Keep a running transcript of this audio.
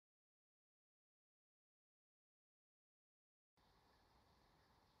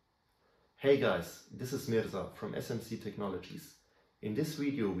Hey guys, this is Mirza from SMC Technologies. In this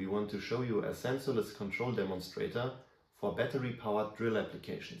video we want to show you a sensorless control demonstrator for battery-powered drill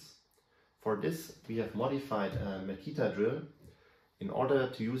applications. For this we have modified a Makita drill in order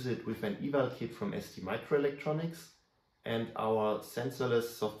to use it with an eval kit from STMicroelectronics and our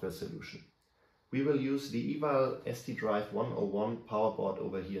sensorless software solution. We will use the eval ST Drive 101 power board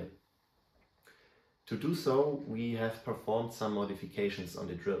over here. To do so, we have performed some modifications on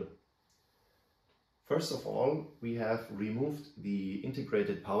the drill. First of all, we have removed the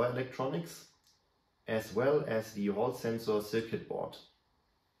integrated power electronics as well as the hall sensor circuit board.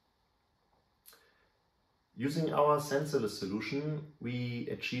 Using our sensorless solution, we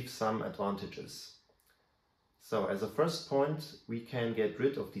achieve some advantages. So as a first point, we can get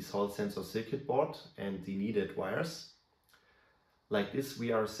rid of this hall sensor circuit board and the needed wires. Like this,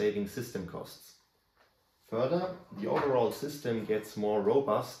 we are saving system costs. Further, the overall system gets more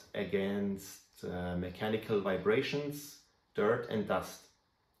robust against mechanical vibrations, dirt and dust.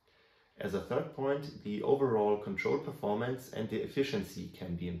 As a third point, the overall control performance and the efficiency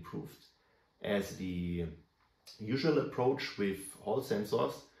can be improved, as the usual approach with hall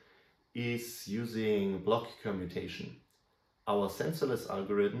sensors is using block commutation. Our sensorless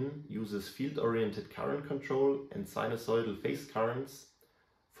algorithm uses field-oriented current control and sinusoidal phase currents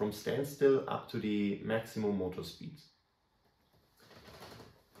from standstill up to the maximum motor speed.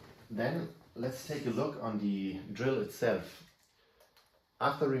 Then let's take a look on the drill itself.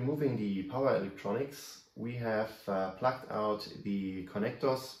 After removing the power electronics, we have plugged out the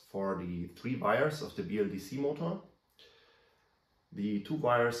connectors for the 3 wires of the BLDC motor, the 2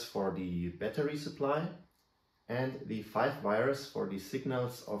 wires for the battery supply, and the 5 wires for the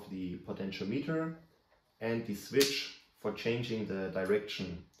signals of the potentiometer and the switch for changing the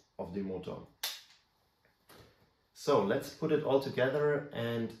direction of the motor. So let's put it all together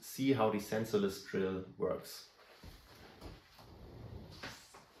and see how the sensorless drill works.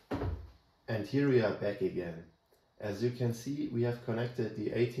 And here we are back again. As you can see, we have connected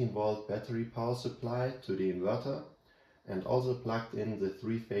the 18-volt battery power supply to the inverter and also plugged in the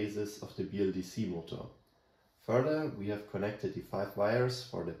 3 phases of the BLDC motor. Further, we have connected the 5 wires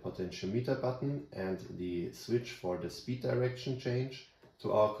for the potentiometer button and the switch for the speed direction change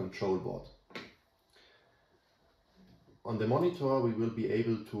to our control board. On the monitor we will be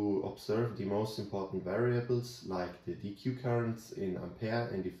able to observe the most important variables like the DQ currents in ampere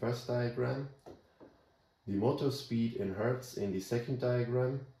in the first diagram, the motor speed in hertz in the second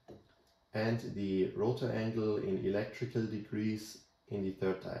diagram, and the rotor angle in electrical degrees in the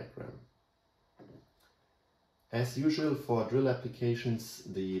third diagram. As usual for drill applications,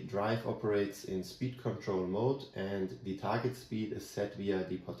 the drive operates in speed control mode and the target speed is set via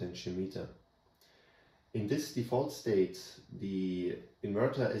the potentiometer. In this default state, the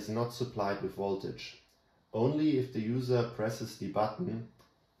inverter is not supplied with voltage. Only if the user presses the button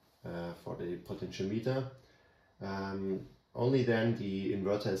for the potentiometer, only then the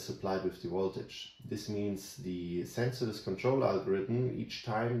inverter is supplied with the voltage. This means the sensorless control algorithm each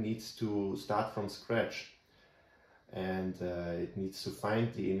time needs to start from scratch. And it needs to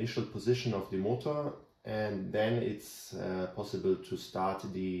find the initial position of the motor, and then it's possible to start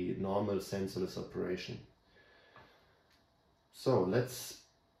the normal sensorless operation. So let's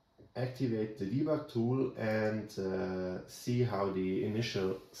activate the debug tool and see how the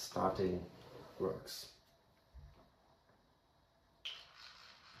initial starting works.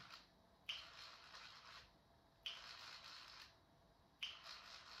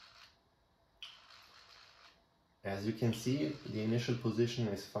 As you can see, the initial position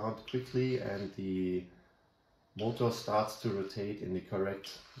is found quickly and the motor starts to rotate in the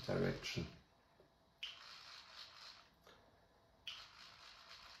correct direction.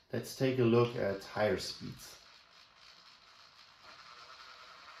 Let's take a look at higher speeds.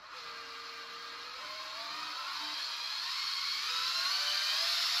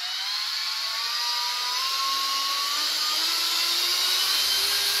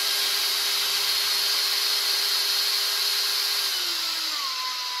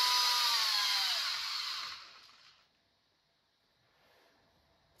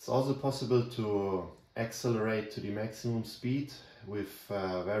 It's also possible to accelerate to the maximum speed with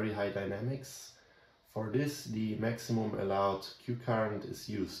very high dynamics. For this, the maximum allowed Q current is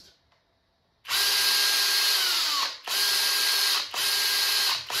used.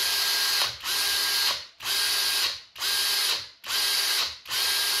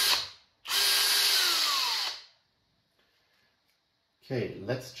 Okay,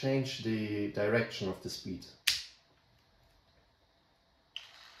 let's change the direction of the speed.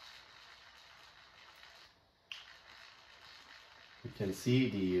 can see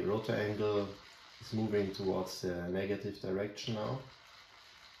the rotor angle is moving towards the negative direction now.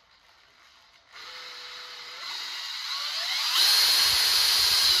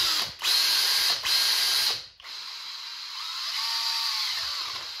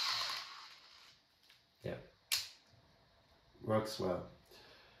 Yeah, works well.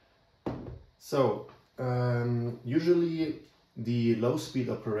 So usually the low speed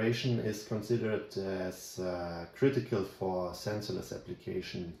operation is considered as critical for sensorless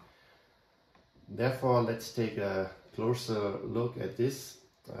application. Therefore, let's take a closer look at this,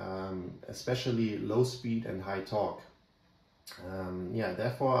 especially low speed and high torque.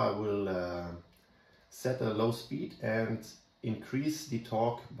 Therefore I will set a low speed and increase the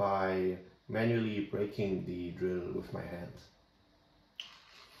torque by manually braking the drill with my hand.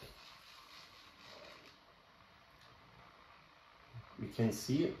 We can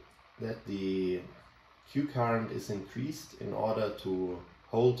see that the Q current is increased in order to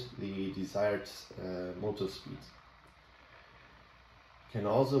hold the desired motor speed. Can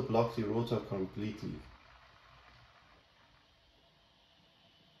also block the rotor completely.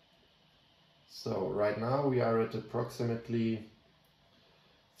 So right now we are at approximately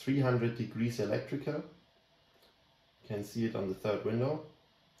 300 degrees electrical. You can see it on the third window.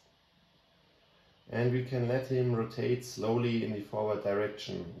 And we can let him rotate slowly in the forward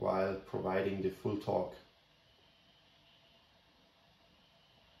direction while providing the full torque.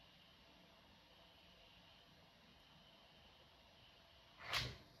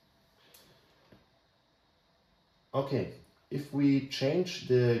 Okay, if we change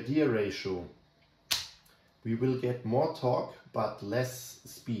the gear ratio, we will get more torque but less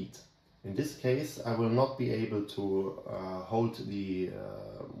speed. In this case, I will not be able to hold the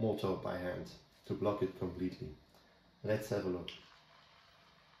motor by hand to block it completely. Let's have a look.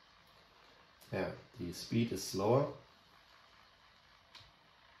 Yeah, the speed is slower.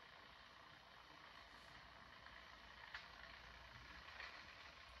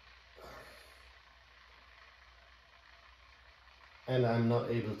 And I'm not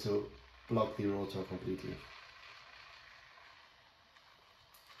able to block the rotor completely.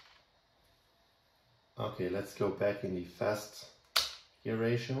 Okay, let's go back in the fast gear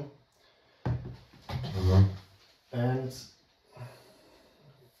ratio. And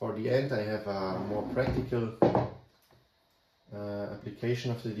for the end I have a more practical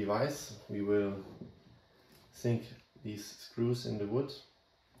application of the device. We will sink these screws in the wood.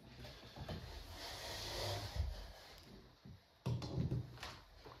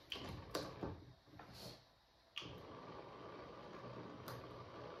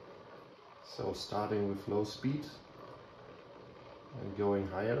 So starting with low speed and going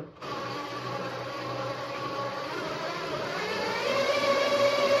higher.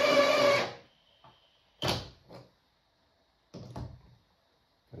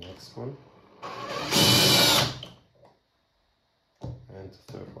 The next one. And the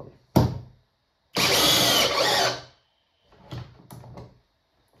third one.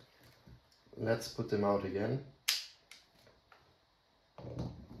 Let's put them out again.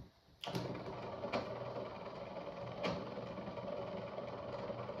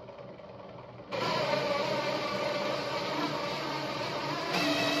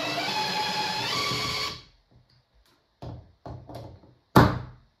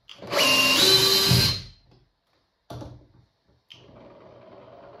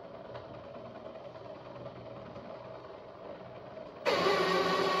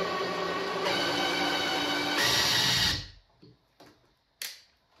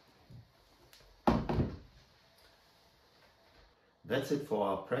 That's it for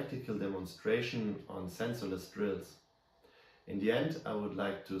our practical demonstration on sensorless drills. In the end, I would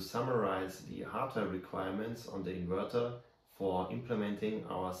like to summarize the hardware requirements on the inverter for implementing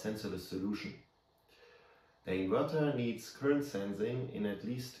our sensorless solution. The inverter needs current sensing in at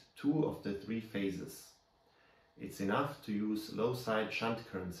least 2 of the 3 phases. It's enough to use low-side shunt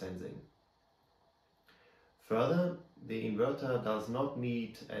current sensing. Further, the inverter does not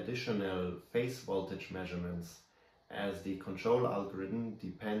need additional phase voltage measurements, as the control algorithm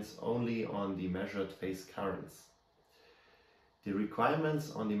depends only on the measured phase currents. The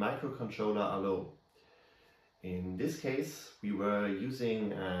requirements on the microcontroller are low. In this case, we were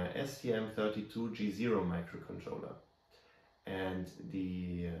using a STM32G0 microcontroller, and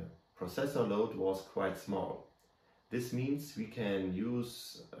the processor load was quite small. This means we can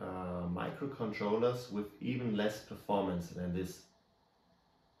use microcontrollers with even less performance than this.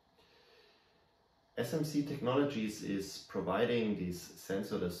 SMC Technologies is providing this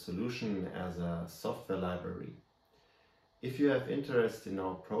sensorless solution as a software library. If you have interest in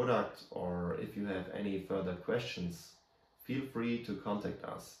our product or if you have any further questions, feel free to contact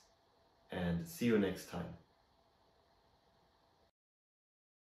us, and see you next time.